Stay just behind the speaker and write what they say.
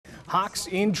Hawks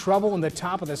in trouble in the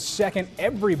top of the second.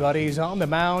 Everybody's on the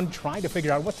mound trying to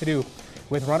figure out what to do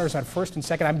with runners on first and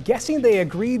second. I'm guessing they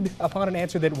agreed upon an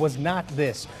answer that was not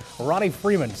this. Ronnie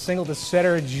Freeman singled to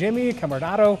center. Jimmy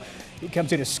Camarado, he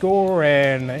comes in to score,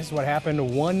 and this is what happened.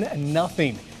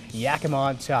 1-0. Yakima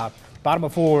on top. Bottom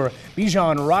of four,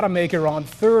 Bijan Rodemaker on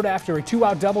third after a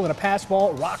two-out double and a pass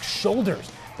ball. Rocks shoulders.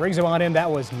 Brings him on in.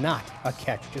 That was not a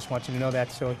catch. Just want you to know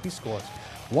that, so he scores.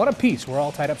 One apiece. We're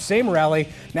all tied up. Same rally.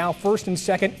 Now first and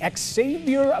second.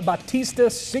 Xavier Batista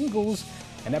singles,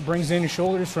 and that brings in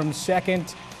Shoulders from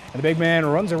second. And the big man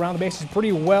runs around the bases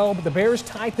pretty well, but the Bears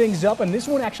tie things up, and this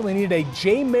one actually needed a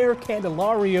J-Mare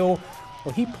Candelario.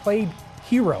 Well, he played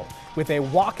hero with a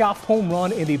walk-off home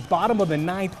run in the bottom of the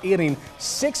ninth inning.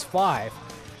 6-5,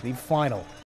 the final.